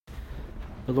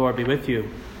The Lord be with you.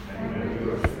 And with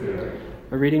your spirit.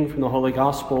 A reading from the Holy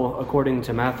Gospel according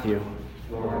to Matthew.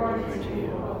 Glory to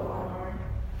you, O Lord.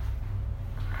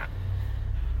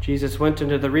 Jesus went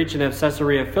into the region of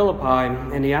Caesarea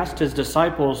Philippi, and he asked his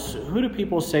disciples, "Who do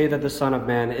people say that the Son of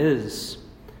Man is?"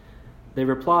 They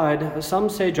replied, "Some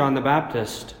say John the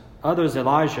Baptist, others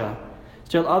Elijah,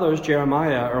 still others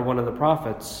Jeremiah or one of the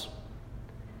prophets."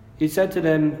 He said to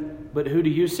them, "But who do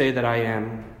you say that I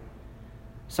am?"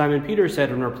 Simon Peter said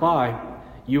in reply,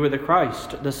 "You are the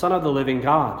Christ, the Son of the living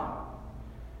God."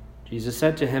 Jesus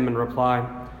said to him in reply,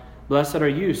 "Blessed are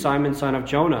you, Simon, son of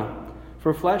Jonah,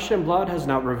 for flesh and blood has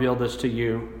not revealed this to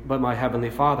you, but my heavenly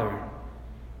Father.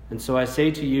 And so I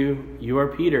say to you, you are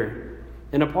Peter,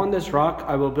 and upon this rock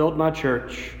I will build my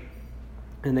church,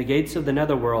 and the gates of the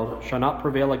netherworld shall not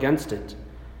prevail against it.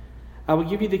 I will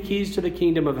give you the keys to the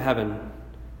kingdom of heaven.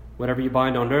 Whatever you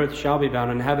bind on earth shall be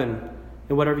bound in heaven,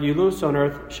 and whatever you loose on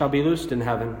earth shall be loosed in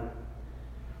heaven."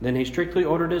 Then he strictly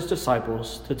ordered his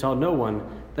disciples to tell no one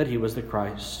that he was the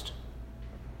Christ.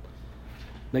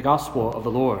 The Gospel of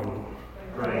the Lord.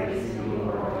 Praise to you,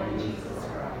 Lord Jesus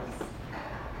Christ.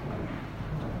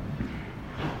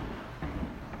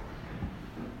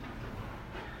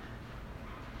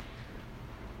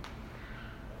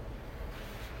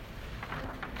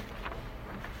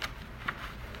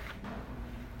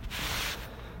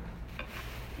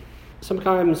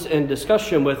 Sometimes in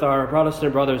discussion with our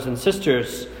Protestant brothers and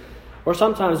sisters, or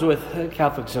sometimes with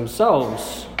Catholics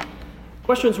themselves,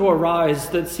 questions will arise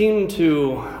that seem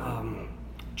to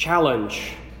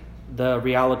challenge the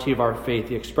reality of our faith,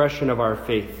 the expression of our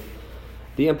faith.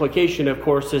 The implication, of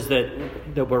course, is that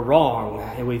we're wrong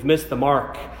and we've missed the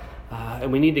mark,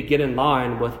 and we need to get in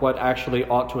line with what actually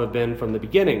ought to have been from the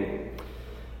beginning.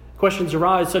 Questions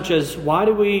arise such as, why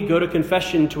do we go to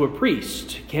confession to a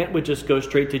priest? Can't we just go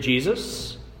straight to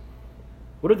Jesus?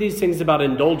 What are these things about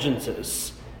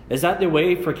indulgences? Is that the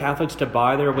way for Catholics to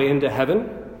buy their way into heaven?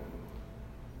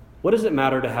 What does it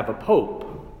matter to have a pope?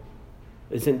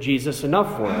 Isn't Jesus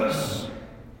enough for us?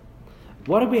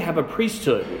 Why do we have a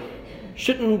priesthood?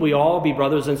 Shouldn't we all be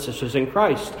brothers and sisters in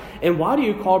Christ? And why do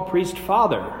you call priest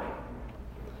father?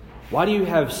 Why do you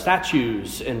have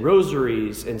statues and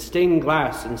rosaries and stained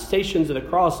glass and stations of the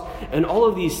cross and all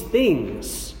of these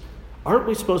things? Aren't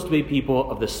we supposed to be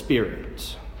people of the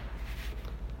Spirit?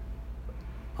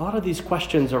 A lot of these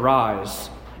questions arise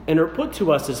and are put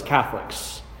to us as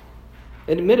Catholics.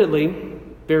 And admittedly,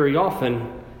 very often,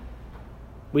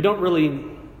 we don't really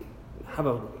have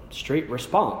a straight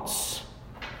response.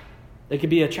 It can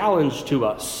be a challenge to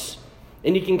us.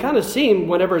 And you can kind of seem,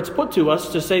 whenever it's put to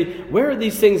us, to say, where are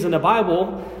these things in the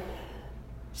Bible?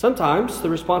 Sometimes the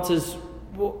response is,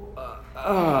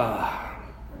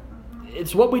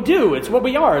 it's what we do. It's what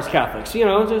we are as Catholics.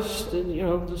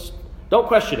 Just don't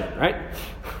question it, right?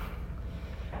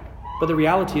 But the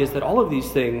reality is that all of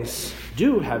these things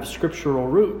do have scriptural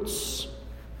roots.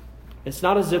 It's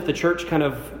not as if the church kind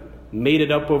of made it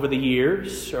up over the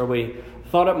years, or we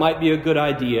thought it might be a good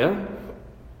idea.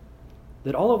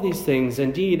 That all of these things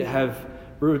indeed have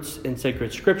roots in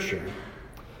sacred scripture.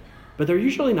 But they're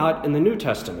usually not in the New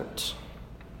Testament.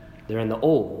 They're in the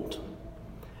Old.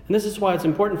 And this is why it's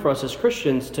important for us as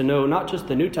Christians to know not just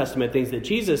the New Testament things that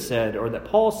Jesus said or that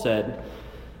Paul said,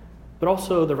 but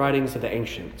also the writings of the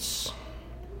ancients.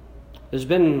 There's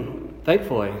been,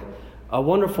 thankfully, a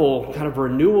wonderful kind of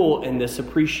renewal in this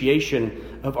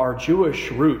appreciation of our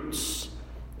Jewish roots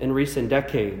in recent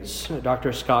decades.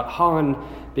 Dr. Scott Hahn,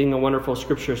 being a wonderful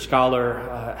scripture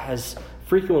scholar, has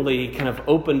frequently kind of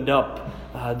opened up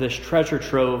this treasure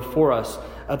trove for us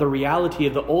of the reality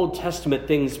of the Old Testament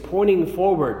things pointing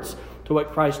forwards to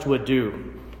what Christ would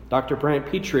do. Dr. Brant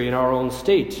Petrie in our own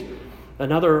state,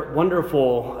 another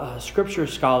wonderful scripture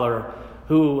scholar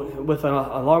who,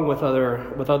 along with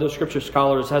other scripture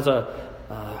scholars, has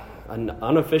an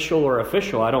unofficial or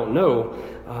official, I don't know,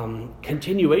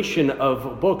 continuation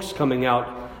of books coming out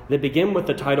that begin with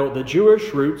the title, The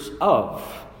Jewish Roots of.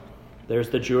 There's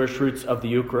the Jewish roots of the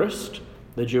Eucharist,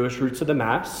 the Jewish roots of the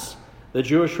Mass, the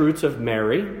Jewish roots of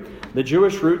Mary, the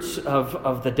Jewish roots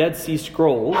of the Dead Sea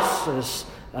Scrolls, this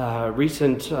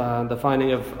the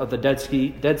finding of the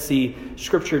Dead Sea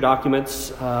scripture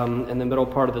documents in the middle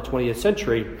part of the 20th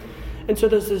century. And so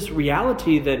there's this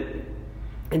reality that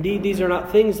indeed these are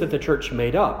not things that the church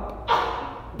made up.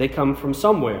 They come from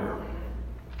somewhere.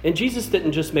 And Jesus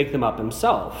didn't just make them up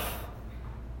himself.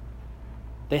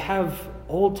 They have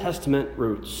Old Testament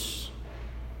roots.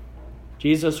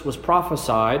 Jesus was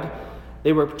prophesied.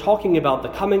 They were talking about the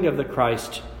coming of the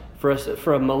Christ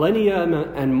for a millennium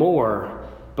and more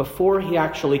before he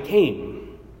actually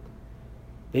came.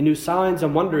 They knew signs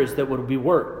and wonders that would be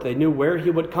worked. They knew where he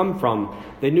would come from.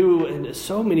 They knew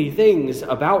so many things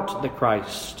about the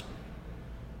Christ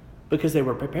because they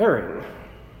were preparing.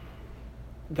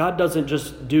 God doesn't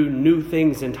just do new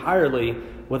things entirely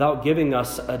without giving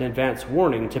us an advance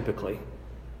warning, typically,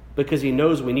 because he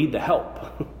knows we need the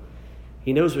help.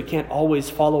 He knows we can't always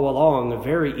follow along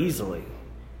very easily,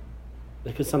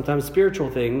 because sometimes spiritual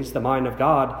things, the mind of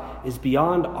God, is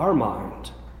beyond our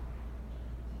mind.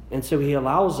 And so he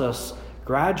allows us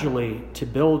gradually to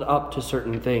build up to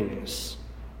certain things.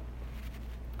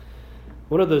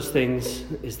 One of those things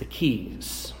is the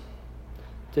keys.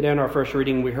 Today in our first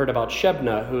reading, we heard about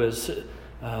Shebna, who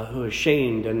is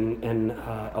shamed, and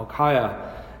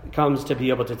Elkiah comes to be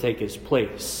able to take his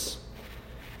place.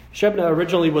 Shebna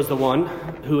originally was the one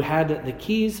who had the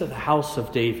keys of the house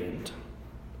of David.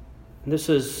 And this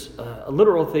is a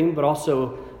literal thing, but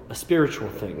also a spiritual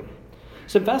thing.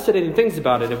 Some fascinating things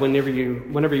about it, whenever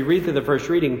you read through the first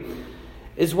reading,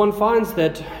 is one finds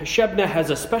that Shebna has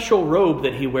a special robe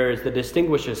that he wears that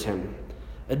distinguishes him.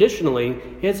 Additionally,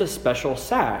 he has a special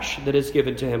sash that is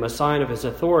given to him, a sign of his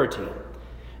authority,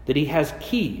 that he has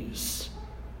keys,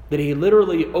 that he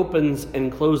literally opens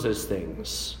and closes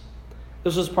things.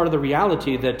 This was part of the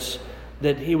reality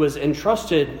that he was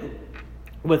entrusted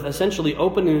with essentially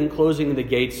opening and closing the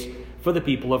gates for the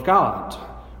people of God,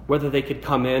 whether they could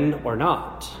come in or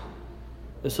not.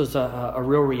 This was a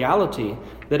real reality,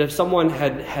 that if someone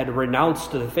had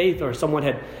renounced the faith, or someone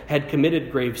had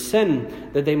committed grave sin,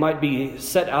 that they might be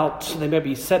set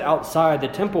outside the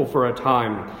temple for a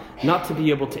time, not to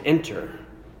be able to enter,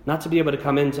 not to be able to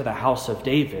come into the house of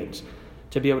David,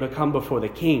 to be able to come before the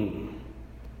king.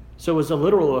 So it was a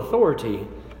literal authority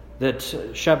that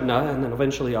Shebna and then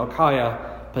eventually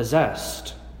Elkiah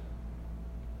possessed.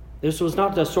 This was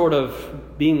not the sort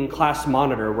of being class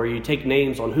monitor where you take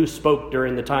names on who spoke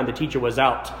during the time the teacher was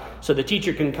out so the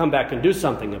teacher can come back and do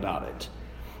something about it.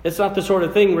 It's not the sort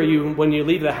of thing where when you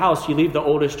leave the house, you leave the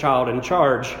oldest child in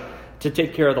charge to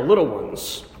take care of the little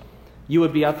ones. You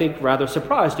would be, I think, rather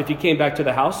surprised if you came back to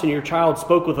the house and your child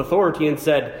spoke with authority and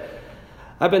said,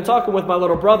 "I've been talking with my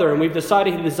little brother and we've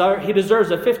decided he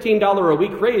deserves a $15 a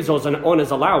week raise on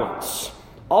his allowance.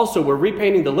 Also, we're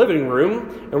repainting the living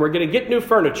room and we're going to get new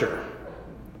furniture."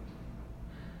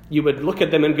 You would look at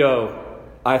them and go,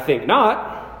 "I think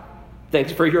not.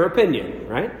 Thanks for your opinion,"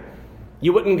 right?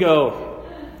 You wouldn't go,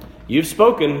 "You've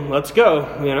spoken, let's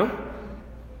go,"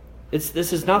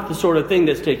 This is not the sort of thing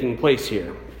that's taking place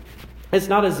here. It's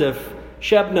not as if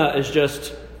Shebna is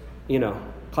just,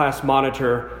 class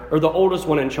monitor or the oldest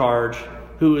one in charge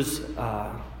who's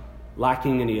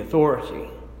lacking any authority.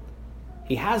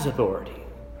 He has authority.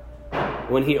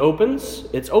 When he opens,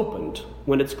 it's opened.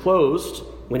 When it's closed,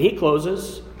 when he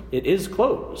closes, it is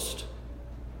closed.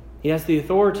 He has the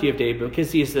authority of David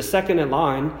because he is the second in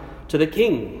line to the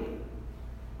king.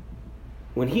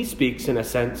 When he speaks, in a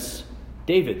sense,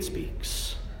 David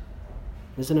speaks.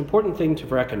 It's an important thing to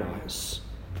recognize.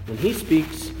 When he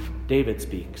speaks, David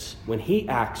speaks. When he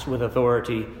acts with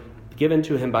authority given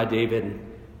to him by David,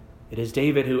 it is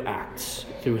David who acts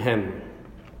through him.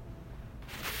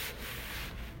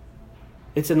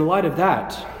 It's in the light of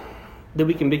that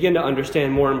we can begin to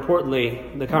understand, more importantly,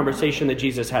 the conversation that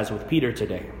Jesus has with Peter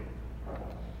today.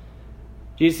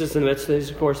 Jesus, in the midst of this,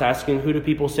 of course, asking, "Who do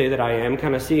people say that I am?"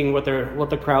 Kind of seeing what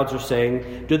the crowds are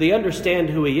saying. Do they understand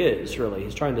who he is, really?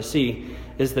 He's trying to see,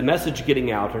 is the message getting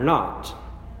out or not?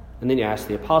 And then he asks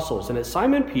the apostles, and it's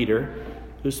Simon Peter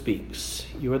who speaks.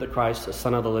 "You are the Christ, the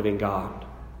Son of the living God."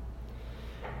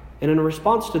 And in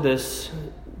response to this,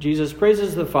 Jesus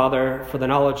praises the Father for the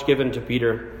knowledge given to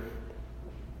Peter.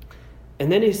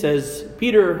 And then he says,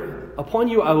 "Peter, upon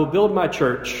you I will build my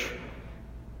church.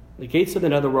 The gates of the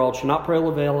netherworld shall not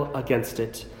prevail against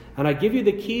it. And I give you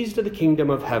the keys to the kingdom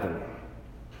of heaven."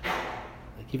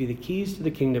 I give you the keys to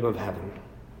the kingdom of heaven.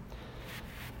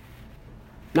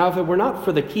 Now, if it were not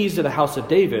for the keys to the house of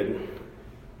David,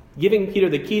 giving Peter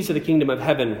the keys to the kingdom of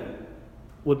heaven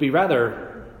would be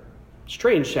rather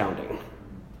strange sounding.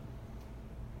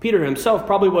 Peter himself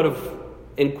probably would have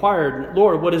inquired,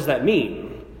 "Lord, what does that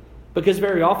mean?" Because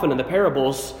very often in the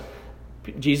parables,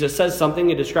 Jesus says something,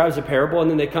 he describes a parable,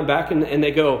 and then they come back and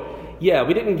they go, "Yeah,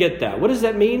 we didn't get that. What does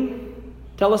that mean?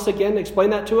 Tell us again,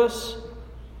 explain that to us."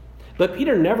 But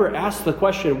Peter never asked the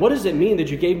question, "What does it mean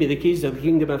that you gave me the keys to the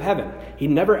kingdom of heaven?" He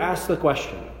never asked the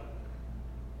question.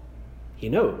 He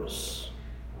knows.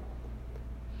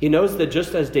 He knows that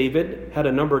just as David had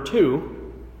a number 2,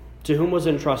 to whom was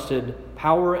entrusted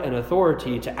power and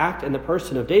authority to act in the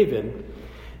person of David,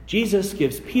 Jesus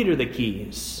gives Peter the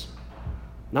keys,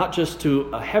 not just to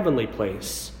a heavenly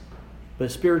place, but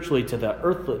spiritually to the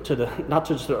earthly, not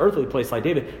just the earthly place like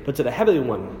David, but to the heavenly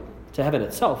one, to heaven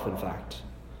itself, in fact.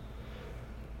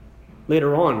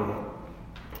 Later on,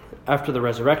 after the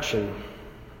resurrection,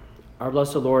 our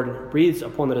blessed Lord breathes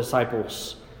upon the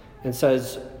disciples and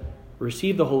says,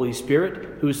 "Receive the Holy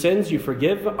Spirit. Whose sins you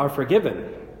forgive are forgiven.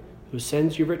 Whose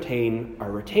sins you retain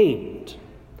are retained."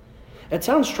 It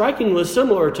sounds strikingly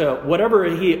similar to whatever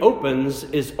he opens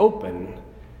is open,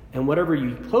 and whatever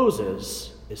he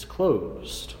closes is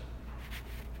closed.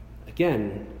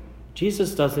 Again,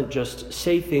 Jesus doesn't just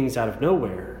say things out of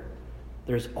nowhere.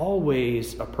 There's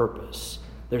always a purpose.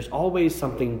 There's always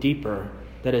something deeper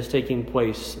that is taking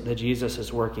place that Jesus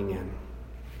is working in.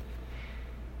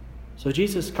 So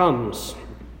Jesus comes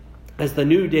as the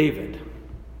new David.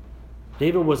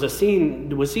 David was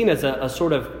seen as a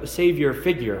sort of savior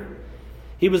figure.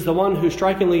 He was the one who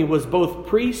strikingly was both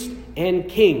priest and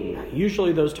king.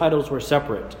 Usually those titles were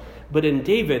separate, but in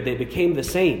David they became the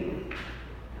same.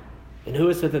 And who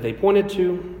is it that they pointed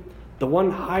to? The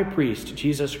one high priest,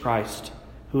 Jesus Christ,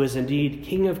 who is indeed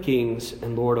King of Kings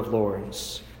and Lord of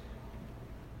Lords.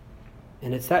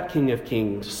 And it's that King of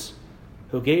Kings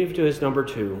who gave to his number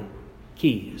 2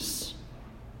 keys,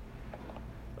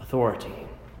 authority.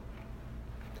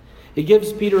 He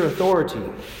gives Peter authority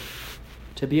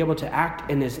to be able to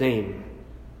act in his name,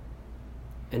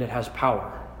 and it has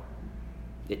power.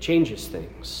 It changes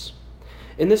things.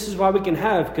 And this is why we can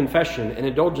have confession and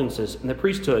indulgences and the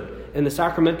priesthood and the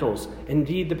sacramentals,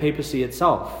 indeed the papacy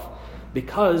itself,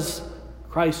 because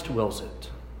Christ wills it,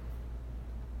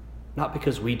 not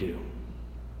because we do.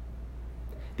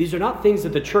 These are not things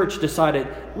that the church decided,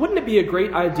 wouldn't it be a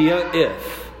great idea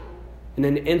if, and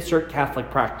then insert Catholic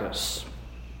practice.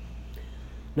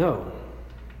 No.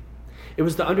 It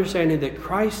was the understanding that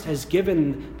Christ has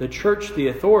given the church the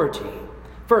authority.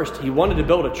 First, he wanted to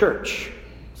build a church.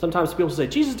 Sometimes people say,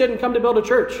 Jesus didn't come to build a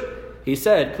church. He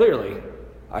said clearly,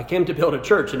 I came to build a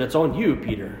church, and it's on you,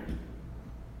 Peter.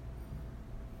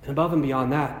 And above and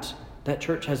beyond that, that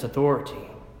church has authority.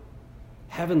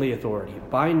 Heavenly authority,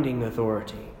 binding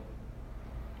authority.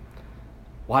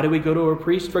 Why do we go to a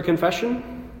priest for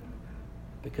confession?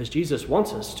 Because Jesus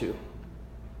wants us to.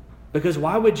 Because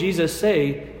why would Jesus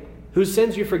say, whose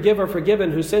sins you forgive are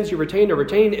forgiven, whose sins you retain are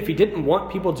retained, if he didn't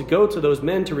want people to go to those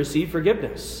men to receive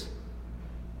forgiveness?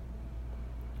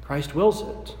 Christ wills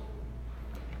it.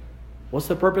 What's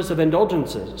the purpose of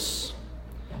indulgences?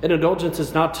 An indulgence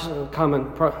is not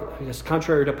common, I guess,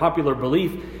 contrary to popular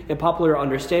belief and popular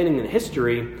understanding in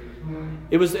history.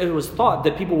 It was thought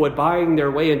that people would buy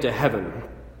their way into heaven.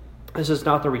 This is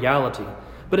not the reality.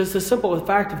 But it's the simple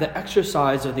fact of the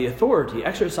exercise of the authority,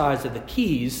 exercise of the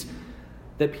keys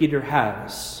that Peter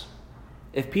has.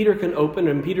 If Peter can open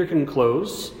and Peter can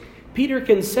close, Peter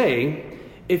can say,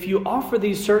 if you offer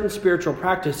these certain spiritual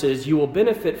practices, you will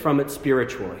benefit from it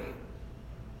spiritually.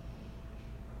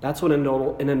 That's what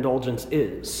an indulgence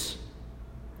is.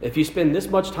 If you spend this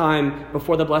much time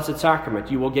before the Blessed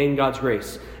Sacrament, you will gain God's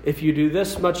grace. If you do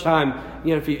this much time,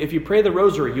 if you pray the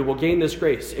rosary, you will gain this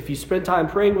grace. If you spend time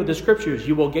praying with the scriptures,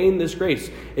 you will gain this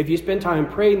grace. If you spend time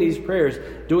praying these prayers,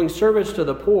 doing service to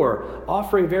the poor,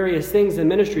 offering various things in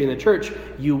ministry in the church,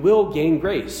 you will gain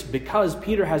grace because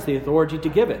Peter has the authority to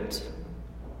give it.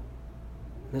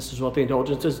 This is what the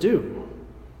indulgences do.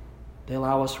 They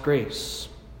allow us grace.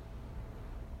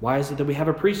 Why is it that we have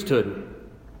a priesthood?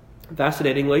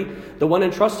 Fascinatingly, the one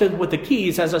entrusted with the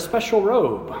keys has a special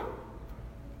robe.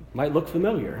 Might look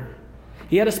familiar.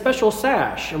 He had a special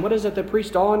sash. And what is it the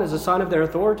priest on as a sign of their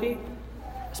authority?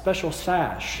 A special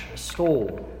sash, a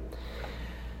stole.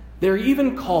 They're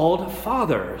even called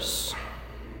fathers.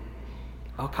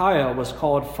 Hilkiah was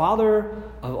called father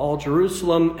of all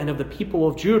Jerusalem and of the people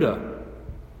of Judah.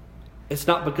 It's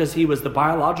not because he was the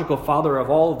biological father of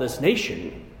all of this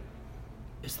nation.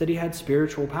 It's that he had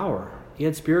spiritual power. He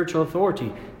had spiritual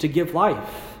authority to give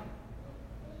life.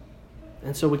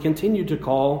 And so we continue to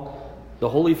call the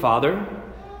Holy Father,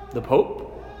 the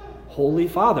Pope, Holy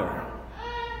Father.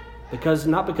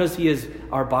 Not because he is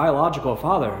our biological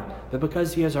father, but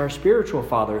because he is our spiritual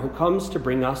father who comes to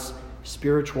bring us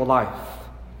spiritual life.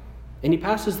 And he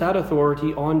passes that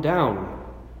authority on down,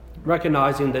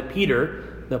 recognizing that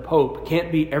Peter, the Pope,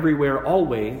 can't be everywhere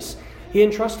always. He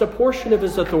entrusts a portion of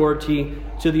his authority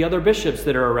to the other bishops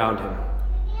that are around him.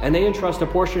 And they entrust a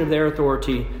portion of their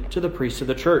authority to the priests of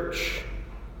the church,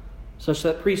 such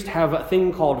that priests have a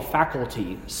thing called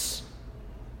faculties.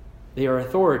 They are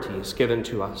authorities given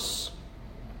to us.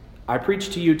 I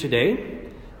preach to you today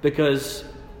because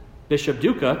Bishop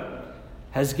Duca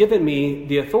has given me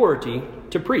the authority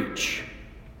to preach.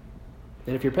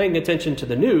 And if you're paying attention to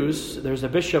the news, there's a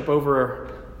bishop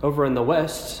over in the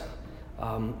west,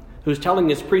 who's telling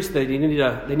his priest that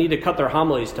they need to cut their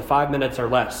homilies to 5 minutes or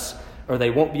less, or they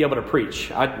won't be able to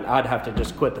preach. I'd have to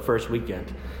just quit the first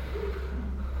weekend.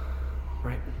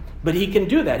 Right? But he can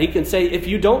do that. He can say, if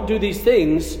you don't do these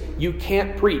things, you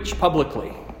can't preach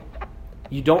publicly.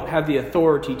 You don't have the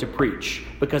authority to preach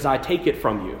because I take it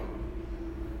from you,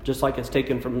 just like it's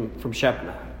taken from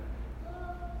Shebna.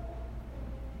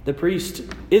 The priest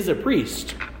is a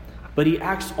priest, but he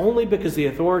acts only because the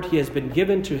authority has been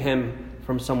given to him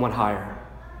from someone higher.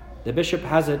 The bishop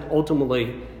has it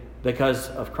ultimately because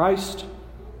of Christ.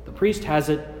 The priest has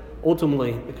it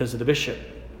ultimately because of the bishop.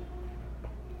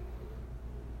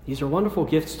 These are wonderful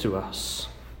gifts to us.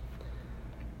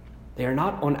 They are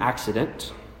not on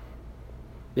accident.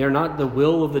 They are not the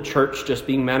will of the church just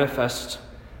being manifest.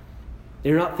 They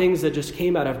are not things that just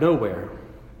came out of nowhere.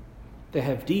 They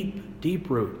have deep, deep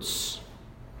roots.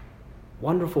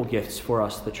 Wonderful gifts for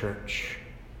us, the church.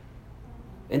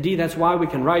 Indeed, that's why we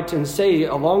can write and say,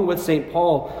 along with St.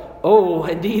 Paul, "Oh,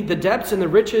 indeed, the depths and the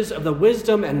riches of the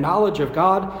wisdom and knowledge of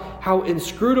God, how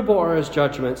inscrutable are his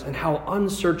judgments and how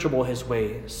unsearchable his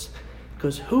ways."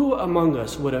 Because who among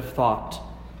us would have thought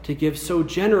to give so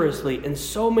generously in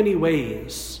so many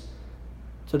ways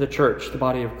to the church, the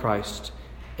body of Christ?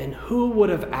 And who would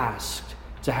have asked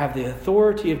to have the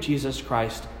authority of Jesus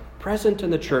Christ present in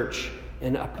the church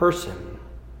in a person,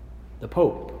 the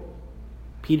Pope,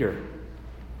 Peter,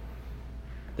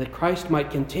 that Christ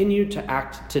might continue to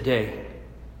act today,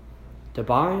 to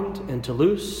bind and to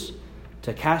loose,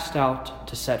 to cast out,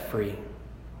 to set free.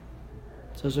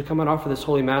 So as we come and offer this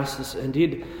Holy Mass, this is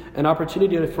indeed an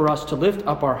opportunity for us to lift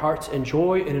up our hearts in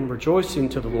joy and in rejoicing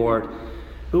to the Lord,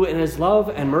 who in his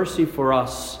love and mercy for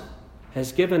us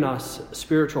has given us a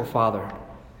spiritual Father,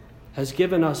 has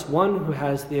given us one who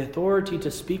has the authority to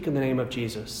speak in the name of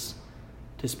Jesus,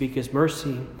 to speak his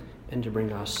mercy and to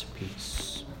bring us peace.